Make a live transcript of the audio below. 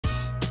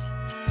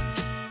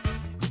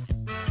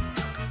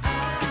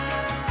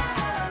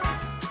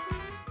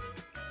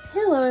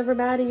Hello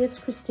everybody, it's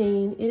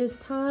Christine. It is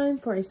time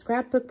for a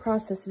scrapbook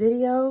process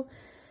video,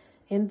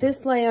 and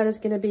this layout is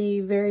going to be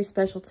very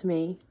special to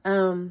me.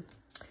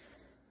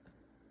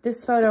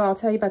 This photo, I'll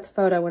tell you about the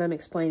photo when I'm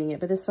explaining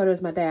it, but this photo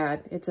is my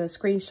dad. It's a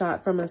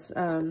screenshot from a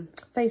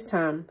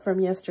FaceTime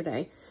from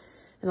yesterday,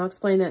 and I'll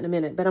explain that in a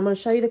minute. But I'm going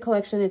to show you the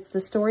collection. It's the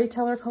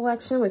Storyteller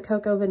collection with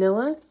Cocoa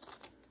Vanilla,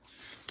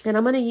 and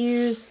I'm going to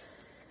use...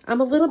 I'm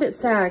a little bit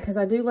sad because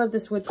I do love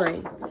this wood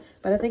grain,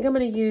 but I think I'm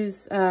going to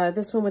use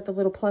this one with the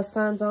little plus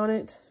signs on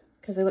it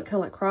because they look kind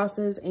of like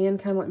crosses and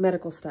kind of like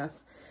medical stuff.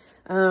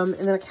 And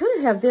then I kind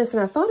of have this,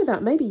 and I thought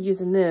about maybe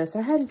using this.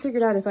 I hadn't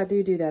figured out if I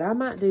do that. I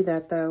might do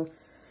that though,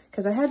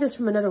 because I had this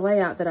from another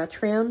layout that I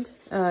trimmed.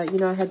 You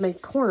know, I had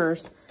made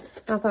corners,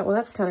 and I thought, well,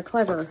 that's kind of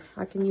clever.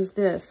 I can use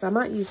this. I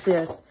might use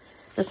this.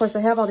 And of course,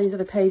 I have all these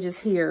other pages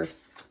here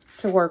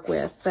to work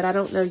with, but I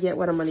don't know yet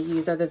what I'm going to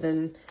use other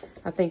than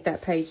I think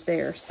that page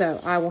there. So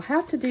I will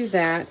have to do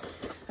that.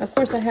 Of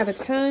course, I have a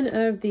ton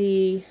of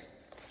the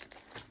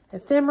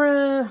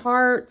ephemera,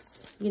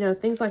 hearts, you know,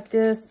 things like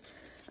this.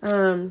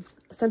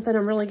 Something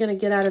I'm really going to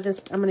get out of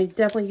this, I'm going to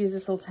definitely use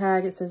this little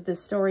tag. It says,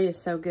 "This story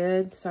is so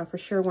good." So I for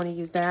sure want to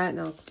use that, and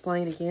I'll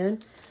explain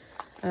again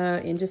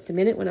in just a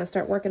minute when I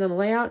start working on the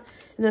layout.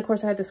 And then, of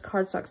course, I have this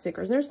cardstock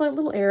stickers. And there's like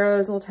little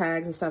arrows, little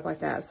tags, and stuff like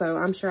that. So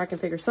I'm sure I can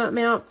figure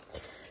something out.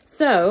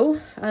 So,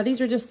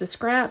 these are just the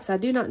scraps. I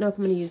do not know if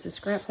I'm going to use the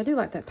scraps. I do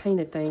like that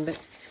painted thing, but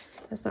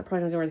that's not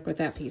probably going to go with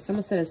that piece. So I'm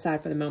going to set it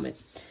aside for the moment.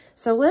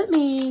 So let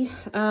me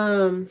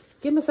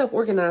get myself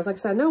organized. Like I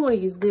said, I know I want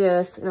to use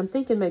this, and I'm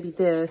thinking maybe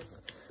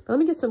this. But let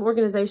me get some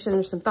organization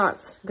or some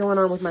thoughts going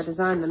on with my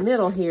design in the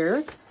middle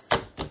here,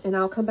 and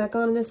I'll come back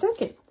on in a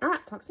second. All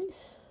right, talk soon.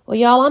 Well,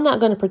 y'all, I'm not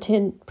going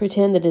to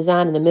pretend the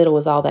design in the middle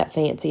was all that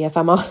fancy, if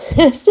I'm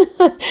honest.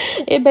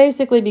 It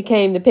basically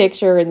became the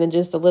picture and then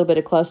just a little bit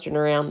of clustering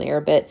around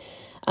there. But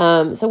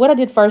so what I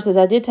did first is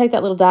I did take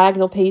that little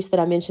diagonal piece that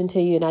I mentioned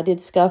to you, and I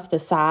did scuff the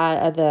side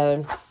of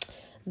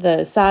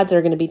the sides that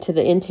are going to be to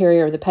the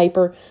interior of the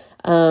paper.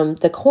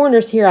 The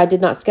corners here, I did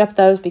not scuff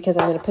those because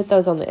I'm going to put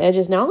those on the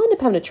edges. Now, I'll end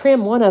up having to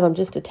trim one of them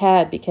just a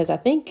tad because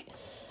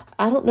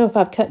I don't know if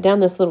I've cut down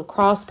this little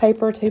cross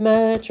paper too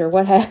much or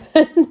what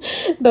happened,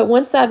 but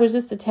one side was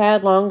just a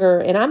tad longer,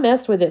 and I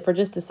messed with it for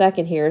just a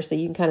second here, so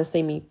you can kind of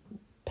see me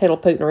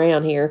piddle-pooting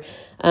around here.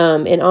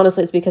 And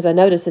honestly, it's because I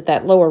noticed that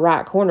that lower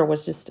right corner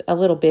was just a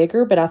little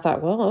bigger, but I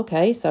thought, well,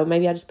 okay, so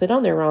maybe I just put it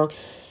on there wrong.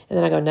 And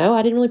then I go, no,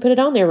 I didn't really put it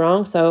on there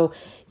wrong, so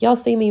y'all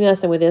see me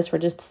messing with this for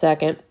just a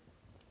second.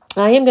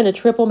 I am going to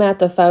triple mat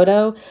the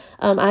photo.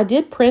 I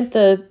did print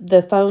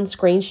the phone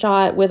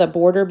screenshot with a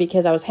border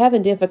because I was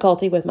having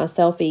difficulty with my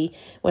selfie.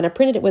 When I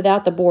printed it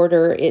without the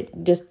border, it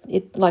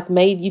like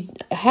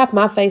made half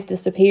my face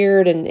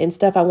disappeared and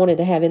stuff I wanted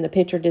to have in the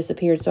picture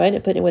disappeared. So I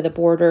ended up putting it with a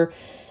border,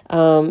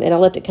 and I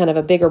left it kind of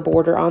a bigger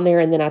border on there.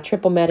 And then I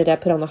triple matted. I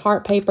put on the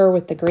heart paper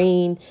with the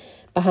green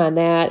behind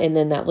that, and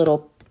then that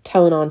little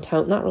tone on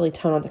tone, not really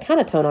tone on,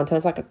 kind of tone on tone.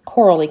 It's like a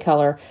corally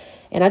color,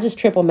 and I just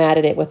triple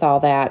matted it with all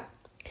that.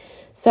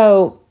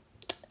 So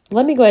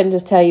let me go ahead and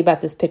just tell you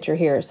about this picture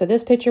here. So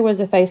this picture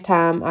was a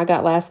FaceTime I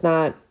got last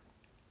night,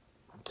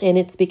 and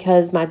it's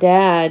because my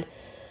dad,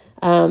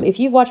 if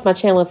you've watched my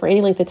channel for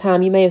any length of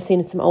time, you may have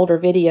seen some older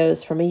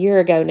videos from a year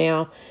ago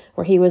now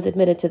where he was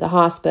admitted to the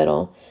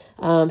hospital.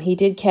 He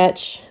did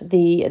catch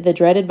the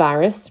dreaded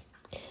virus,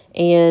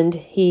 and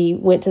he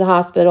went to the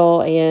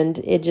hospital, and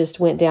it just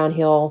went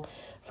downhill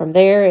from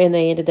there, and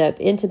they ended up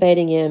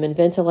intubating him and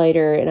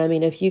ventilator. And I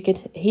mean,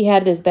 he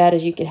had it as bad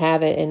as you could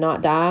have it and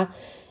not die.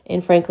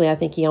 And frankly, I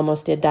think he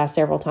almost did die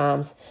several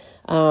times.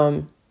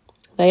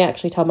 They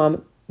actually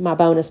told my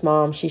bonus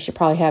mom she should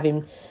probably have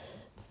him,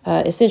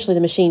 essentially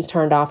the machines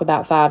turned off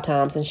about 5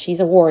 times. And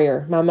she's a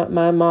warrior. My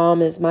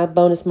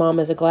bonus mom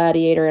is a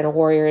gladiator and a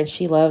warrior, and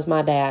she loves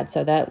my dad.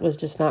 So that was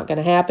just not going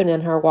to happen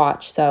in her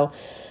watch. So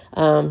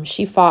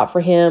she fought for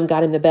him,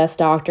 got him the best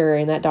doctor,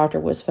 and that doctor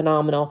was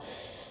phenomenal.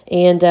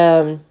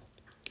 And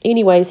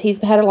anyways, he's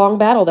had a long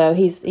battle, though.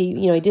 He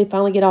did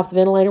finally get off the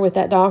ventilator with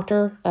that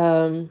doctor.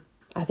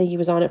 I think he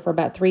was on it for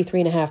about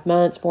 3.5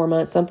 months, 4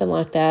 months, something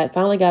like that.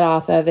 Finally got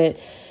off of it.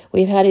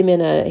 We've had him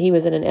he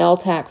was in an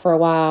LTAC for a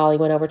while. He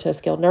went over to a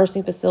skilled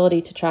nursing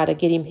facility to try to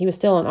get him. He was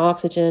still on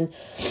oxygen.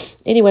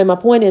 Anyway, my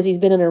point is he's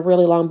been in a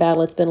really long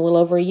battle. It's been a little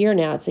over a year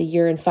now. It's a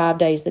year and 5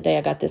 days the day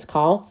I got this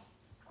call.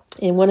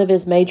 And one of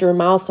his major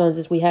milestones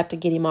is we have to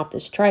get him off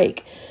this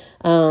trach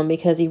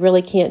because he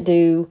really can't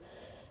do...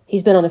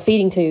 He's been on a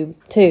feeding tube,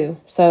 too,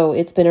 so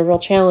it's been a real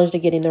challenge to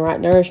get him the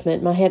right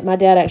nourishment. My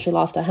dad actually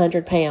lost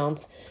 100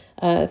 pounds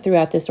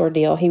throughout this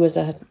ordeal. He's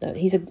a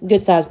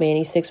good-sized man.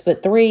 He's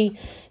 6'3".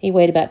 He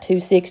weighed about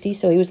 260,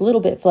 so he was a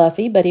little bit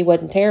fluffy, but he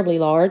wasn't terribly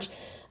large.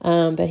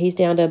 But he's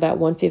down to about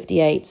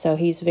 158, so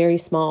he's very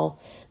small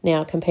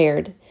now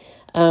compared.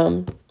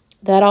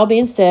 That all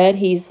being said,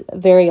 he's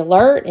very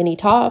alert, and he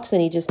talks,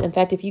 and in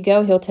fact, if you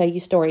go, he'll tell you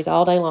stories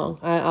all day long.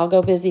 I'll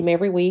go visit him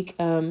every week.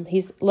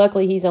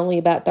 Luckily, he's only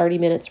about 30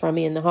 minutes from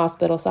me in the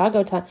hospital, so I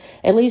go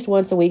at least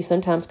once a week,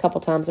 sometimes a couple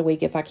times a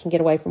week if I can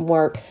get away from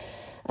work.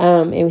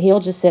 And he'll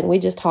just sit and we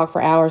just talk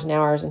for hours and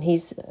hours. And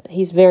he's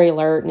very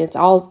alert, and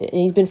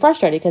he's been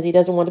frustrated because he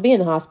doesn't want to be in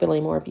the hospital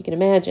anymore, if you can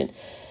imagine.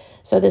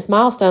 So this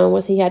milestone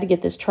was he had to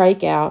get this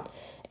trach out,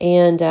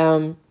 and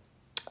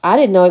I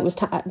didn't know it was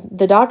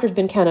the doctor's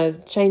been kind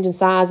of changing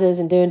sizes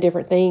and doing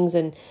different things,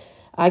 and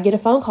I get a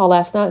phone call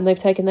last night and they've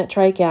taken that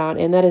trach out,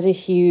 and that is a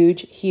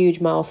huge,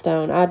 huge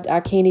milestone. I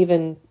can't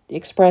even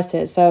express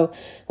it. So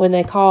when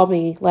they called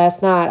me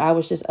last night, I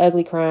was just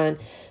ugly crying,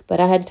 but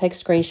I had to take a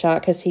screenshot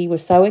because he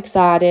was so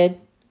excited.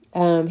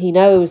 He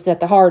knows that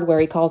the hardware,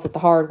 he calls it the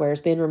hardware,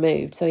 has been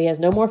removed. So he has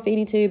no more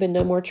feeding tube and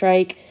no more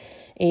trach,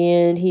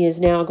 and he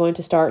is now going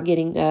to start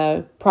getting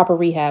proper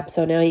rehab.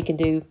 So now he can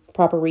do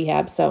proper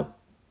rehab. So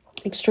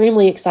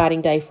extremely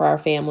exciting day for our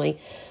family.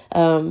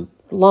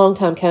 Long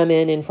time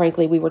coming, and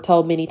frankly, we were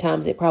told many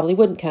times it probably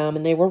wouldn't come,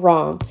 and they were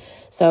wrong.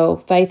 So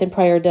faith and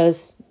prayer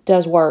does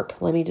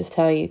work, let me just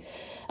tell you.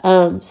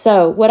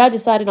 So what I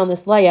decided on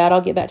this layout,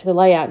 I'll get back to the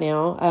layout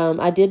now.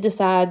 I did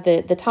decide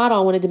that the title,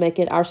 I wanted to make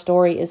it "Our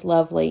Story is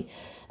Lovely."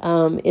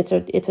 It's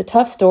a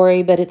tough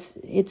story, but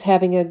it's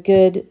having a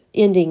good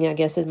ending, I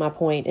guess is my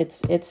point.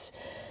 It's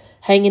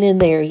hanging in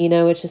there, you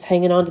know, it's just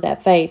hanging on to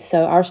that faith.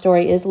 So Our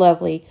Story is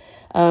Lovely.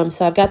 So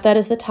I've got that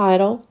as the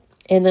title.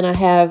 And then I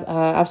have,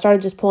 I've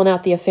started just pulling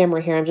out the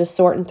ephemera here. I'm just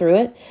sorting through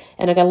it.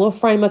 And I got a little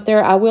frame up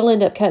there. I will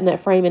end up cutting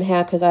that frame in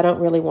half because I don't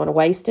really want to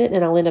waste it.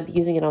 And I'll end up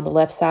using it on the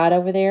left side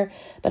over there.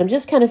 But I'm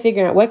just kind of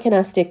figuring out what can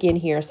I stick in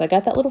here. So I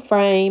got that little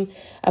frame.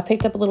 I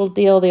picked up a little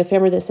deal, the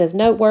ephemera that says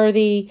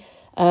noteworthy.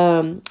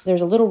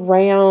 There's a little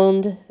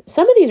round.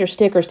 Some of these are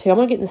stickers too. I'm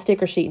going to get in the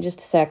sticker sheet in just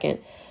a second.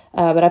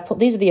 But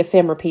these are the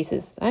ephemera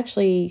pieces.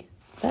 Actually,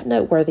 that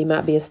noteworthy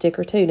might be a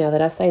sticker too, now that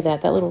I say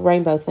that little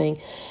rainbow thing.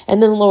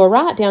 And then the lower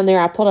right down there,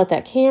 I pulled out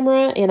that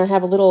camera, and I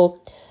have a little,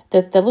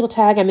 the little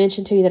tag I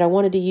mentioned to you that I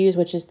wanted to use,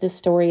 which is "This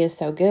story is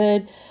so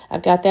good."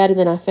 I've got that, and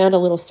then I found a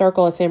little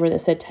circle ephemera that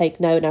said "Take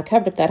note," and I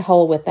covered up that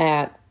hole with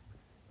that.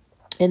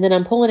 And then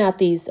I'm pulling out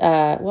these,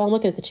 well, I'm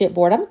looking at the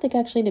chipboard. I don't think I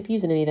actually end up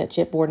using any of that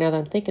chipboard now that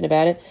I'm thinking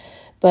about it.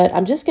 But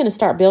I'm just going to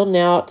start building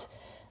out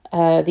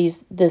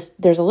there's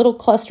a little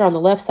cluster on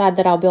the left side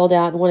that I'll build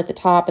out, and one at the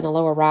top and the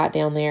lower right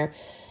down there.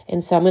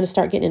 And so I'm going to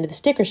start getting into the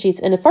sticker sheets.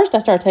 And at first I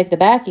started taking the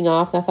backing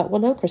off, and I thought,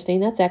 well, no, Christine,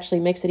 that's actually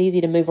makes it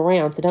easy to move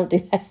around, so don't do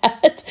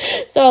that.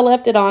 So I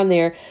left it on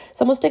there.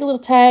 So I'm going to stick a little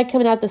tag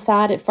coming out the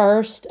side at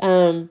first.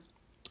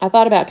 I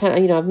thought about kind of,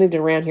 you know, I've moved it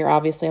around here,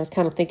 obviously. I was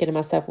kind of thinking to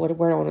myself, where do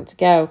I want it to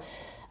go?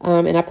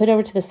 And I put it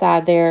over to the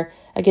side there.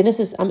 Again, this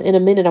is, in a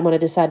minute, I'm going to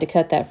decide to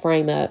cut that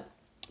frame up.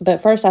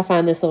 But first I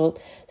find this little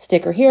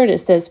sticker here, and it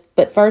says,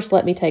 "But first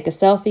let me take a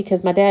selfie,"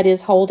 because my dad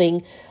is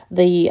holding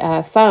the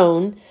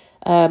phone.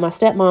 My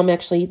stepmom,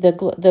 actually,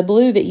 the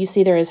blue that you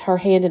see there is her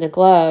hand in a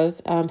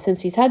glove.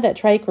 Since he's had that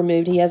trach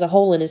removed, he has a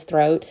hole in his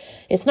throat.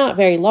 It's not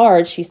very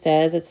large, she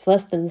says. It's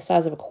less than the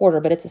size of a quarter,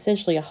 but it's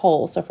essentially a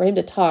hole. So for him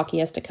to talk, he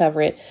has to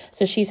cover it.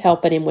 So she's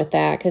helping him with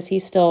that because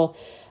he's still,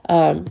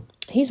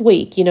 he's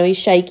weak. You know, he's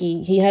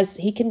shaky.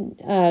 He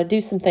can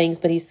do some things,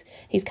 but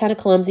he's kind of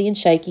clumsy and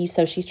shaky.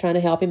 So she's trying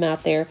to help him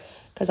out there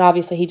because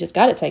obviously he just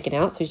got it taken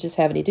out. So he's just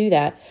having to do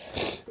that.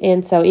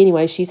 And so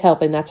anyway, she's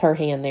helping. That's her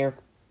hand there.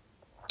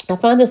 I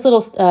find this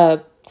little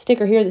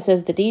sticker here that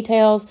says "The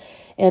Details,"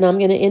 and I'm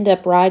going to end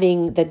up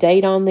writing the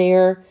date on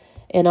there,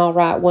 and I'll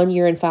write 1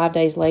 year and 5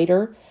 days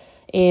later.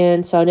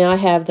 And so now I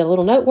have the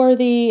little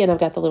noteworthy, and I've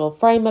got the little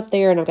frame up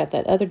there, and I've got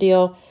that other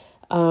deal.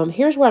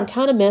 Here's where I'm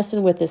kind of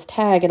messing with this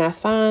tag, and I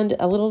find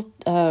a little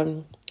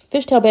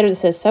fishtail banner that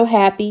says "So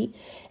Happy,"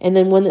 and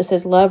then one that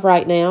says "Love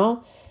Right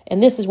Now."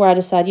 And this is where I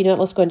decide, you know what,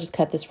 let's go and just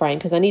cut this frame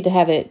because I need to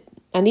have it.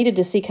 I needed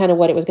to see kind of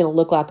what it was going to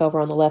look like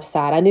over on the left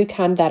side. I knew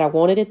kind of that I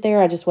wanted it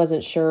there. I just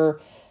wasn't sure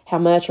how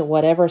much or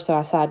whatever. So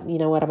I decided, you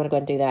know what, I'm going to go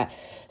ahead and do that.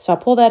 So I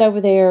pull that over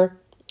there.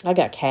 I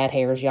got cat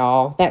hairs,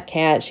 y'all. That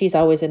cat, she's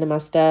always into my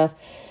stuff.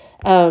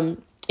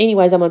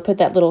 Anyways, I'm going to put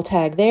that little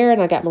tag there,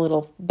 and I got my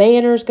little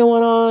banners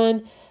going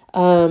on.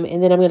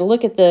 And then I'm going to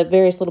look at the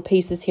various little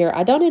pieces here.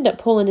 I don't end up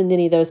pulling in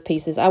any of those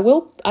pieces. I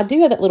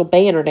do have that little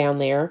banner down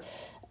there.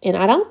 And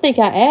I don't think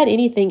I add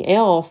anything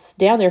else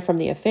down there from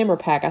the ephemera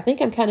pack. I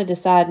think I'm kind of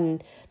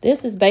deciding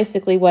this is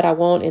basically what I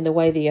want in the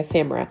way of the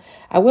ephemera.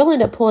 I will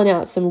end up pulling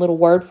out some little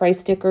word phrase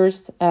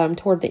stickers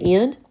toward the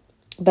end.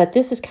 But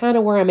this is kind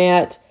of where I'm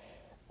at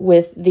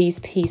with these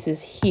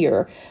pieces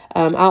here.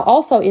 I'll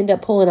also end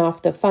up pulling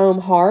off the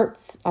foam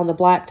hearts on the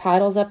black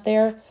titles up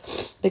there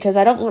because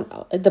I don't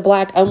want the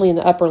black only in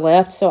the upper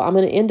left. So I'm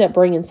going to end up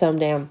bringing some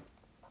down.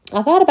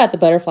 I thought about the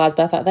butterflies,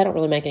 but I thought that don't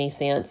really make any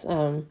sense.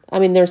 I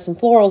mean, there's some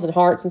florals and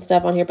hearts and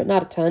stuff on here, but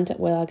not a ton.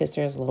 Well, I guess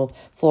there's little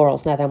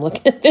florals now that I'm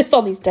looking at this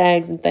on these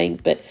tags and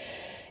things. But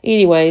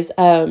anyways,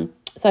 so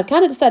I've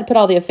kind of decided to put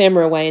all the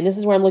ephemera away. And this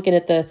is where I'm looking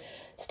at the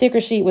sticker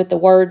sheet with the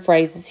word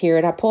phrases here.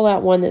 And I pull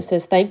out one that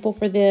says "Thankful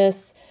for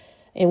this"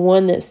 and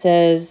one that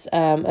says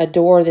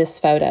 "Adore this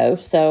photo."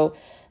 So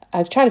I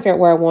was trying to figure out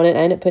where I want it. I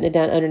ended up putting it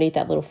down underneath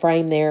that little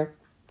frame there.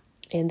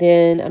 And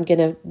then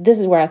this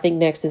is where I think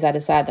next is I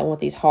decide that I want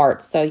these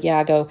hearts. So yeah,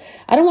 I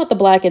don't want the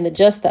black in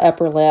just the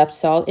upper left.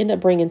 So I'll end up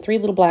bringing 3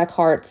 little black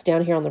hearts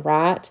down here on the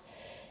right.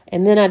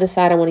 And then I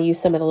decide I want to use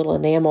some of the little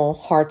enamel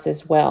hearts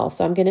as well.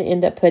 So I'm going to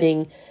end up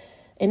putting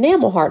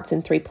enamel hearts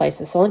in 3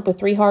 places. So I'll end up with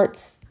 3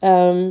 hearts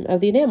of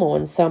the enamel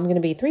ones. So I'm going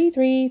to be 3,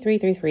 3, 3,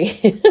 3,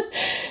 3.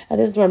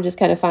 This is where I'm just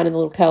kind of finding the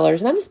little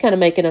colors. And I'm just kind of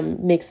making them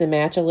mix and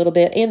match a little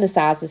bit. And the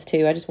sizes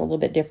too. I just want a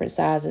little bit different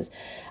sizes.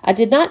 I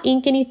did not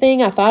ink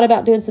anything. I thought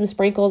about doing some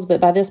sprinkles. But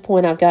by this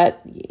point I've got,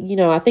 you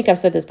know, I think I've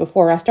said this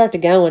before. I start to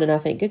going and I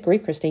think, good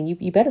grief, Christine,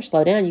 you better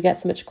slow down. You got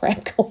so much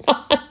crap going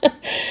on.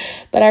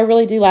 But I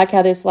really do like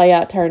how this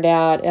layout turned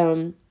out.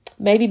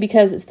 Maybe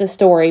because it's the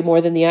story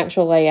more than the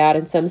actual layout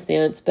in some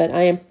sense, but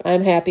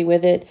I'm happy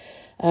with it.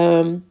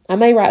 I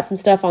may write some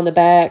stuff on the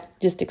back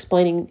just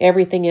explaining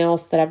everything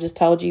else that I've just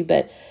told you,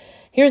 but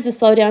here's the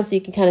slowdown so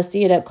you can kind of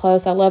see it up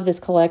close. I love this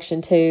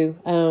collection too.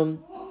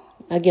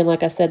 Again,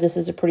 like I said, this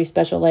is a pretty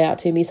special layout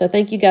to me. So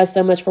thank you guys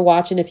so much for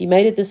watching if you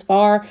made it this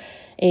far,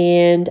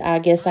 and I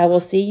guess I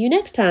will see you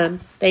next time.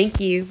 Thank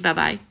you.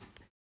 Bye-bye.